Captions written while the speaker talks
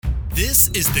This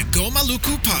is the Go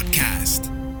Maluku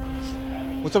Podcast.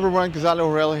 What's up, everyone? Gonzalo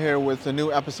Herrera here with a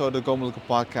new episode of the Go Maluku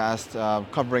Podcast,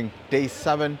 covering day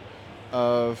 7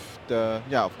 of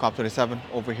COP27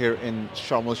 over here in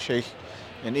Sharm el Sheikh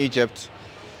in Egypt.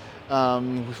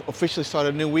 We've officially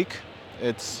started a new week.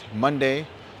 It's Monday.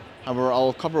 However,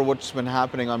 I'll cover what's been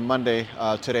happening on Monday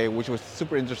today, which was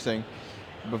super interesting.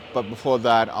 But before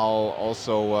that, I'll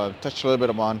also touch a little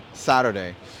bit upon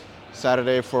Saturday.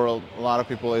 Saturday for a lot of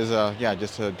people is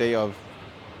just a day of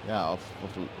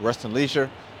rest and leisure.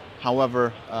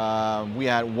 However, we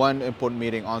had one important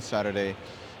meeting on Saturday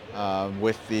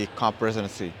with the COP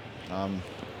presidency.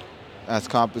 As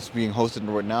COP is being hosted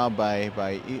right now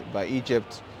by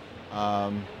Egypt,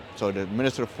 so the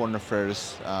Minister of Foreign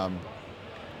Affairs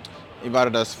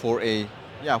invited us for a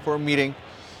meeting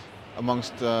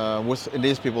amongst with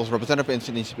indigenous peoples, representative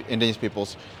indigenous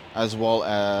peoples, as well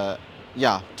as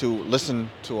to listen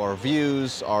to our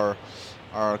views, our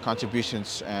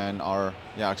contributions, and our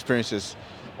experiences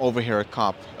over here at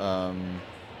COP.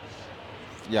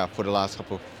 For the last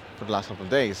couple of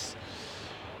days.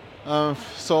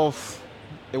 So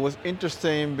it was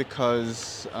interesting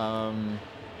because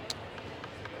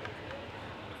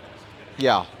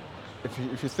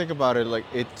if you think about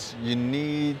it, you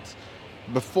need.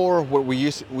 Before, what we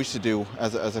used to do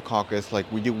as a caucus,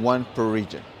 we do one per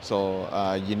region. So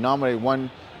you nominate one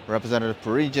representative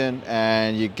per region,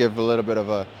 and you give a little bit of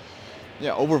a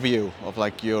overview of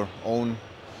your own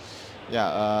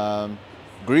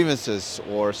grievances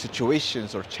or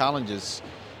situations or challenges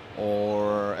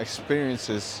or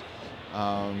experiences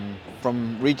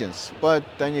from regions. But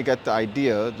then you get the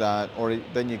idea that, or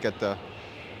then you get the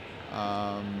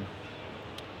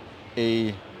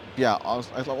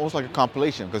almost like a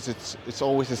compilation, because it's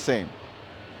always the same.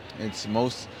 It's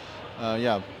most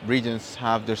regions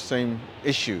have their same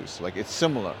issues. It's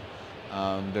similar.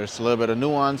 There's a little bit of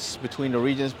nuance between the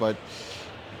regions, but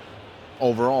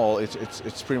overall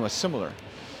it's pretty much similar.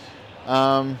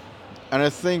 And I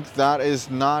think that is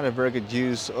not a very good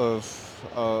use of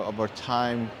our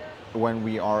time when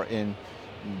we are in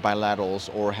bilaterals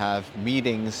or have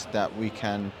meetings that we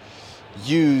can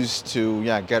use to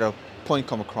get a point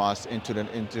come across into the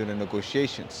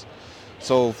negotiations.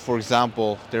 So, for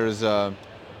example, there's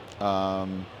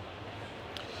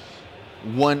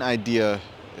one idea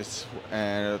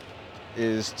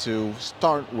is to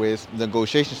start with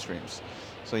negotiation streams.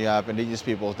 So you have indigenous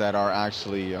peoples that are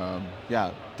actually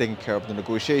taking care of the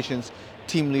negotiations,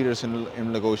 team leaders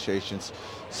in negotiations.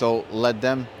 So let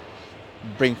them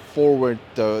bring forward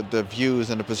the views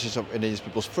and the positions of indigenous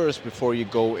peoples first before you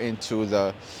go into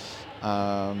the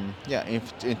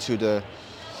into the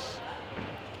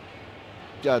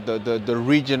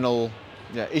regional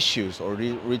issues or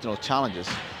regional challenges.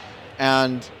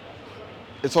 And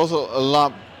it's also a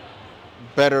lot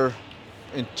better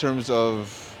in terms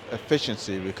of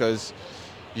efficiency, because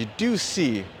you do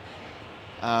see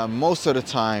most of the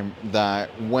time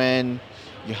that when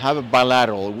you have a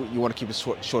bilateral, you want to keep it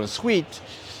short and sweet.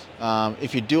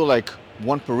 If you do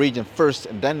one per region first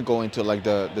and then go into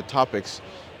the topics,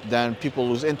 then people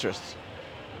lose interest.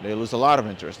 They lose a lot of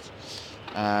interest.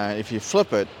 If you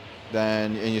flip it,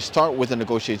 and you start with the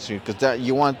negotiation, because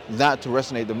you want that to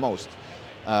resonate the most,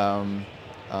 and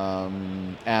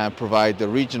provide the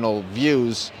regional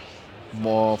views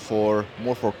more for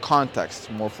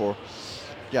context, more for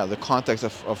the context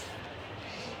of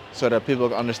so that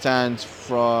people understand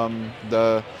from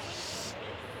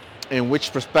in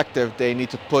which perspective they need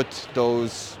to put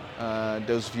those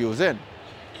views in.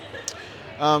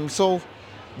 So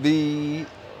the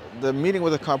meeting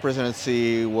with the COP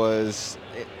presidency was,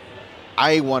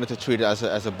 I wanted to treat it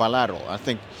as a bilateral. I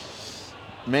think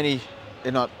many,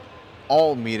 if not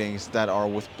all, meetings that are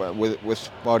with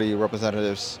body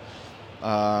representatives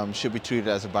should be treated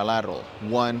as a bilateral.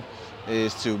 One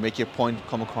is to make your point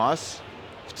come across.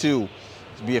 2,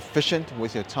 to be efficient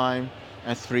with your time.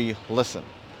 And 3, listen.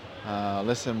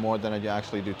 Listen more than you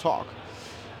actually do talk.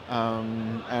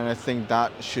 And I think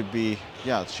that should be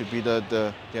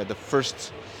the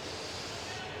first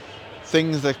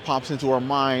things that pops into our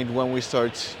mind when we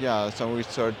start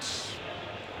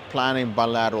planning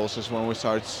bilaterals, is when we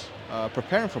start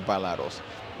preparing for bilaterals.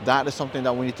 That is something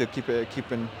that we need to keep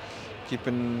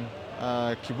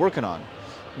working on,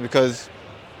 because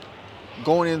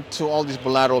going into all these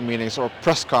bilateral meetings or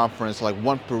press conference,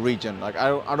 one per region,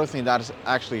 I don't think that is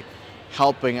actually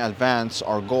helping advance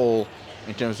our goal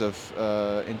in terms of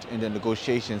in the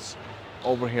negotiations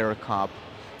over here at COP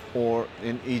or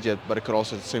in Egypt. But it could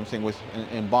also the same thing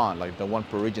in Bonn, the one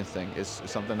per region thing is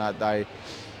something that I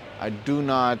do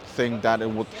not think that it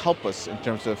would help us in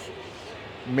terms of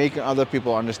making other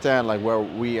people understand like where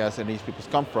we as Indigenous peoples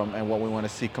come from and what we want to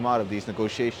see come out of these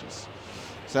negotiations.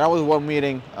 So that was one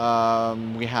meeting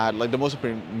we had, like the most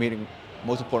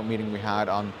important meeting we had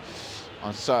on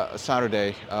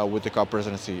Saturday with the COP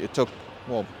presidency. It took,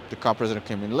 well, the COP president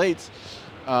came in late,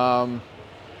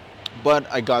 but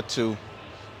I got to,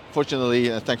 fortunately,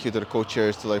 and thank you to the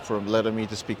co-chairs for letting me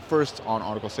to speak first on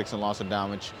Article 6 and loss and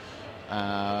damage,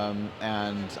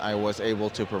 and I was able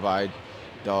to provide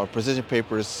our position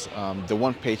papers, the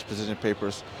one-page position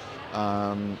papers,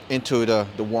 into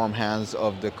the warm hands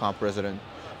of the COP president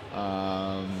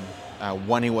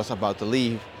when he was about to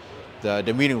leave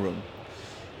the meeting room.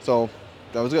 So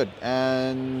that was good,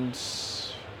 and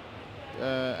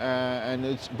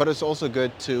it's also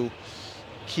good to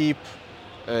keep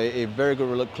a very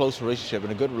good, close relationship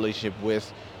and a good relationship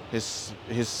with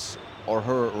his or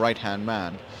her right-hand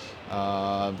man,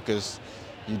 because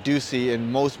you do see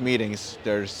in most meetings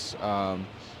there's a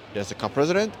COP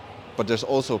president, but there's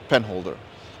also a pen holder.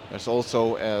 There's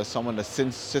also someone that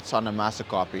sits on a master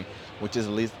copy, which is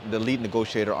the lead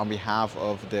negotiator on behalf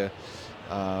of the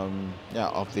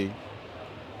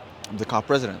COP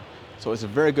president. So it's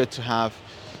very good to have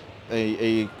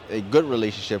a good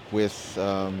relationship with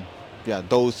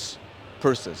those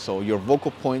persons. So your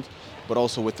vocal point, but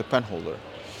also with the pen holder.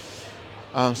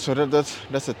 So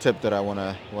that's a tip that I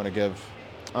wanna give.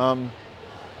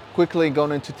 Quickly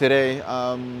going into today,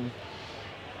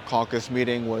 caucus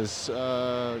meeting was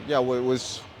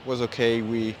okay.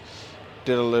 We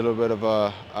did a little bit of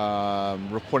a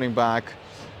reporting back.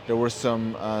 There were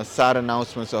some sad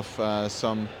announcements of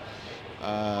some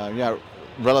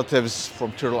relatives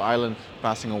from Turtle Island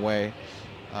passing away,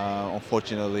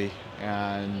 unfortunately,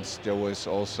 and there was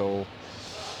also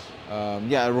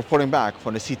reporting back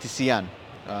from the CTCN.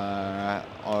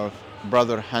 Our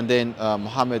brother Handin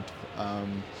Mohammed,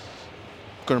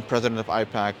 current president of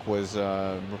IPAC, was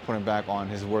reporting back on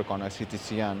his work on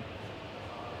CTCN.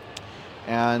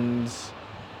 And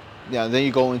then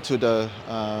you go into the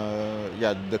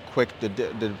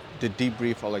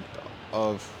debrief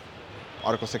of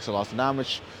Article 6 of loss and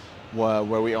damage, where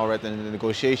we are at in the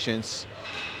negotiations.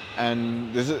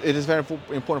 And it is very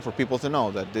important for people to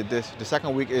know that the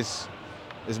second week is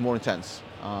more intense.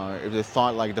 If they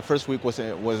thought like the first week was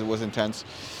intense,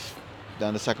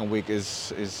 then the second week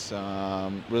is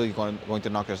really going to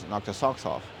knock their socks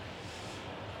off.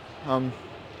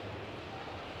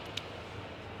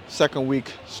 Second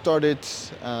week started.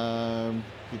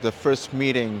 The first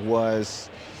meeting was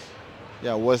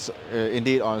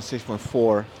indeed on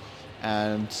 6.4,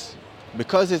 and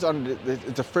because it's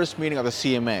the first meeting of the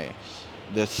CMA,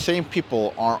 the same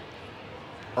people are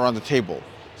on the table.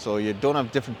 So you don't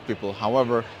have different people.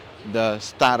 However, the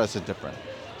status is different.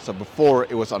 So before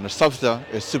it was under SUBSTA,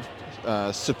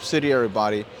 a subsidiary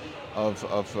body of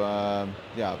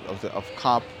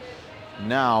COP.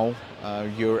 Now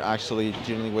you're actually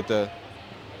dealing with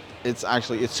it's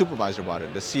supervisor body,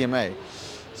 the CMA.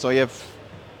 So you have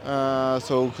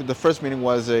so the first meeting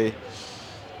was an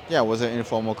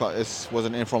informal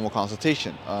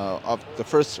consultation of the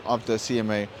first of the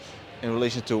CMA in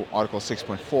relation to Article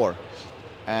 6.4,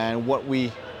 and what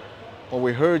we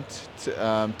heard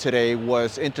today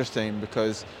was interesting,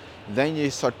 because then you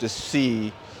start to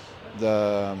see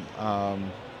the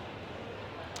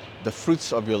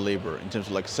fruits of your labor in terms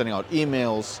of like sending out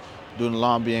emails, doing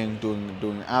lobbying,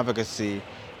 doing advocacy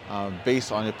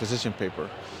based on your position paper.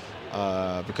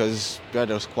 Because there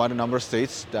was quite a number of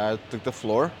states that took the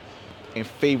floor in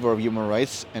favor of human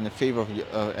rights and in favor of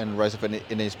and rights of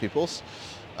indigenous peoples,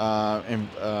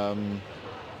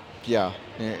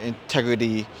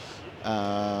 integrity,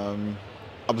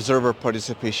 observer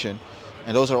participation,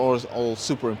 and those are all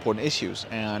super important issues,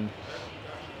 and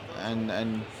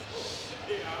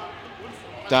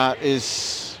that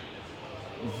is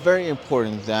very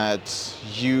important that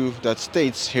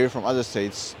states hear from other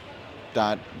states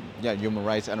that human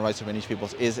rights and rights of indigenous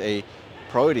peoples is a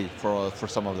priority for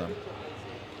some of them.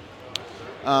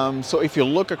 So if you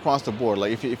look across the board,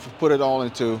 like if you put it all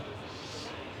into,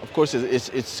 of course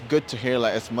it's good to hear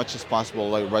like as much as possible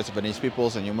like rights of indigenous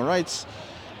peoples and human rights.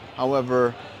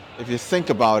 However, if you think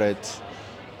about it,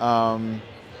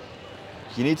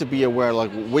 you need to be aware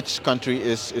like which country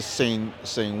is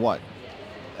saying what.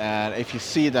 And if you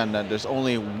see then that there's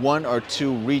only one or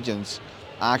two regions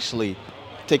actually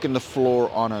taking the floor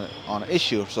on an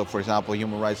issue, so for example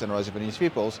human rights and rights of indigenous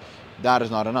peoples, that is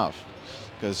not enough,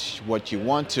 because what you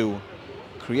want to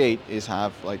create is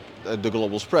have like the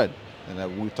global spread, and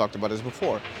that we've talked about this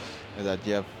before, is that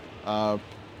you have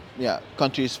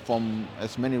countries from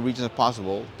as many regions as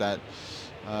possible that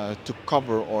to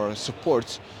cover or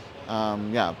support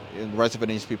rights of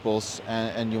indigenous peoples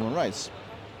and human rights.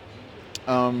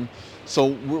 So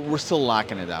we're still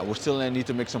lacking in that. We still need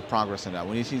to make some progress in that.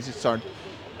 We need to start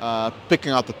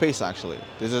picking up the pace, actually.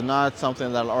 This is not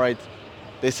something that, all right,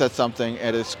 they said something,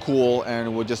 it is cool,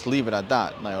 and we'll just leave it at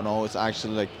that. No, it's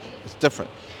actually like, it's different.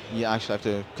 You actually have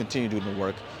to continue doing the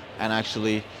work and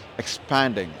actually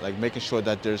expanding, like making sure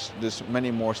that there's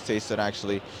many more states that are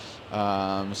actually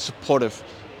supportive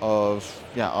of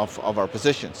our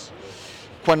positions.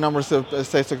 Quite a number of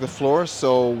states took the floor,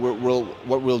 so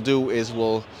what we'll do is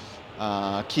we'll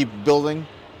keep building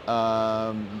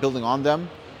on them.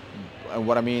 And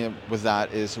what I mean with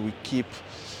that is we keep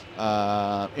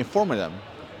informing them,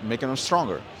 making them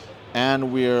stronger.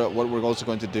 And what we're also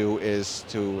going to do is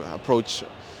to approach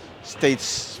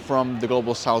states from the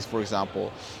global south, for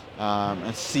example,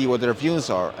 and see what their views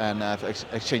are and have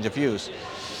exchange of views.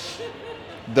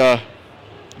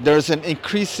 There's an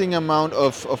increasing amount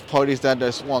of parties that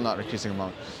not increasing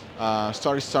amount,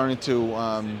 starting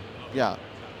to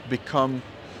become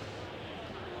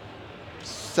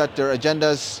set their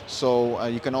agendas. So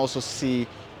you can also see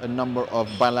a number of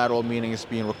bilateral meetings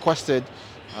being requested.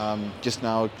 Just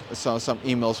now, saw some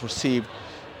emails received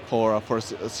for a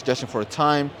suggestion for a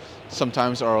time.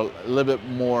 Sometimes are a little bit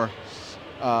more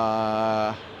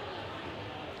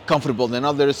comfortable than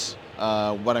others.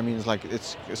 What I mean is, like,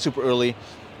 it's super early,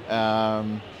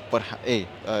 but hey,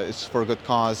 it's for a good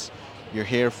cause. You're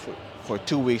here for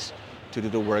 2 weeks to do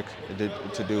the work,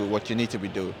 to do what you need to be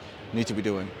doing.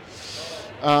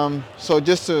 So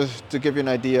just to give you an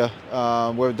idea,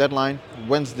 we're a deadline.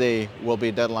 Wednesday will be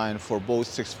a deadline for both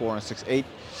 6.4 and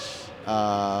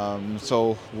 6.8.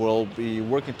 So we'll be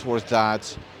working towards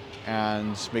that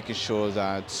and making sure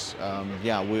that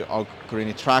we are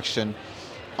creating traction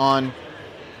on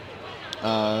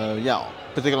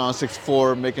particularly on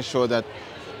 6.4, making sure that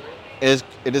it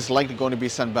is likely going to be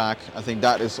sent back. I think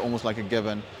that is almost like a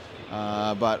given,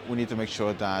 but we need to make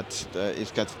sure that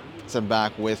it gets sent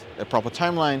back with a proper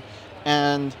timeline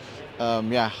and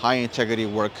high integrity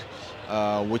work,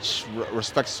 which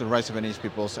respects the rights of indigenous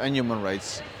peoples and human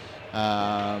rights,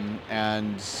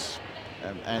 and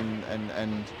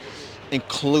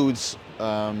includes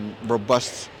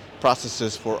robust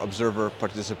processes for observer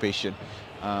participation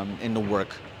in the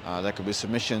work. That could be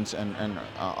submissions and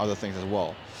other things as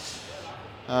well.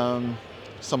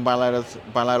 Some bilateral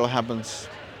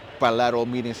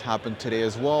meetings happen today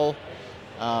as well.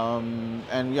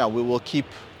 We will keep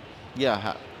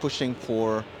pushing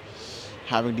for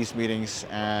having these meetings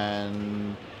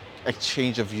and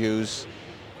exchange of views,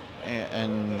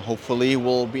 and hopefully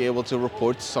we'll be able to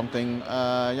report something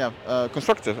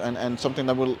constructive and something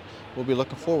that we'll be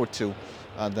looking forward to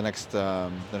the next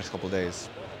couple of days.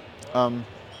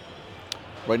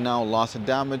 Right now, loss and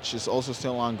damage is also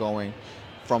still ongoing.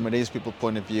 From an indigenous people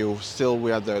point of view, still we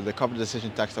have the cover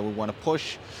decision text that we want to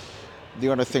push.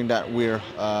 The other thing that we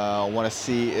want to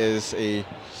see is the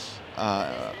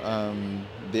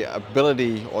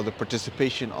ability or the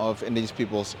participation of indigenous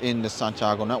peoples in the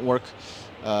Santiago network,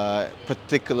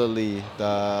 particularly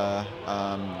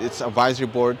its advisory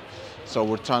board. So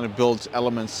we're trying to build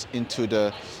elements into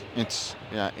the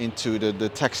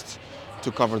text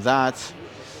to cover that.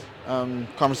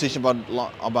 Conversation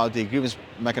about the grievance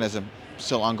mechanism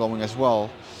still ongoing as well,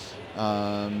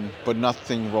 but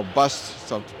nothing robust.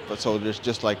 So there's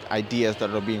just like ideas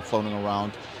that are being floating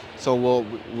around. So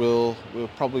we'll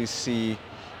probably see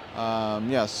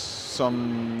some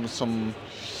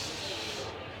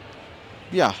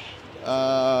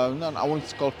I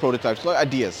wouldn't call it prototypes, like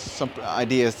ideas. Some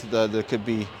ideas that could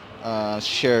be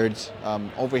shared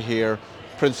over here,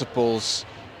 principles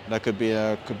that could be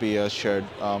shared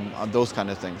on those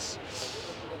kind of things.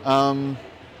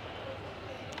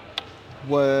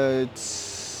 What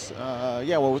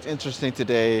was interesting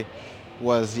today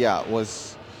was the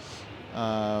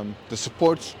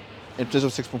support in terms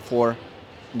of 6.4,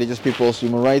 indigenous peoples,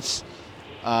 human rights,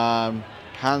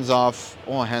 hands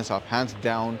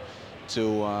down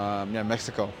to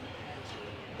Mexico.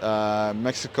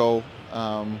 Mexico,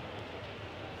 and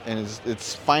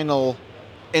its final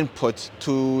input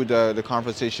to the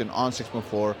conversation on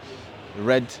 6.4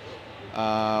 read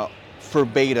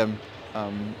verbatim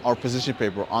our position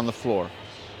paper on the floor.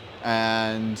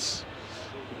 And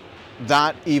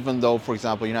that, even though, for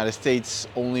example, the United States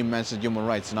only mentioned human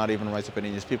rights, not even rights of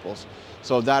indigenous peoples.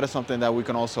 So that is something that we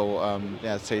can also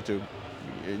say to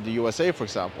the USA, for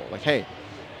example, like, hey,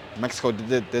 Mexico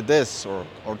did this, or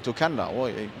to Canada, well,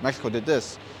 hey, Mexico did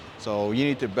this. So you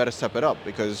need to better step it up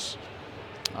because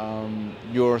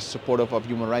you're supportive of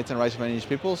human rights and rights of indigenous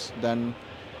peoples, then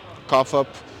cough up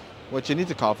what you need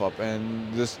to cough up,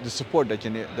 and the support that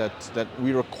you need, that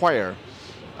we require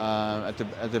at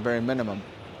the very minimum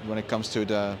when it comes to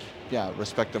the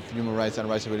respect of human rights and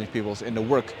rights of indigenous peoples in the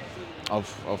work of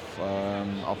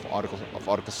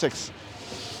Article 6.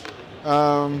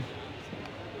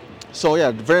 So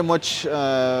yeah, very much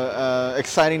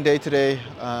exciting day today,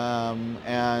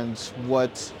 and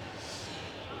what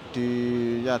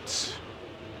do that?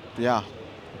 Yeah,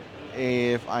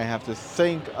 if I have to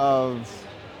think of,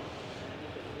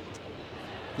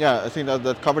 I think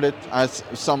that covered it. As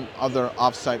some other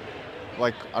offsite,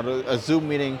 like a Zoom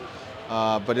meeting,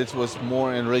 but it was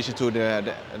more in relation to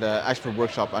the expert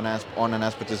workshop on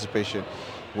UNASP participation,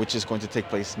 which is going to take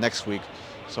place next week.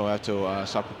 So I have to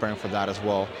start preparing for that as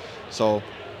well. So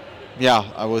yeah,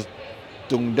 I was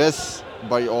doing this,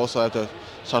 but you also have to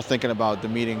start thinking about the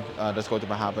meeting that's going to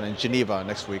happen in Geneva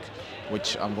next week,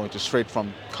 which I'm going to straight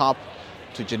from COP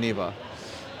to Geneva.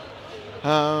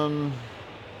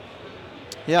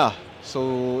 Yeah,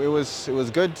 so it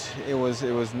was good. It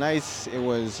was nice. It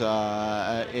was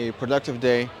a productive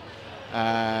day,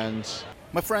 and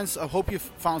my friends, I hope you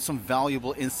found some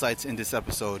valuable insights in this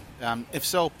episode. If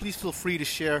so, please feel free to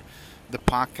share the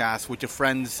podcast with your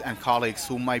friends and colleagues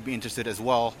who might be interested as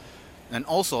well. And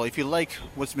also, if you like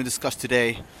what's been discussed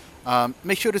today,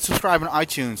 make sure to subscribe on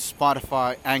iTunes,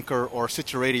 Spotify, Anchor, or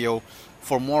Stitcher Radio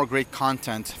for more great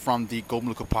content from the Go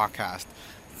Maluku podcast.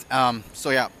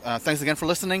 Thanks again for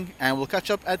listening, and we'll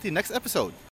catch up at the next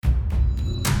episode.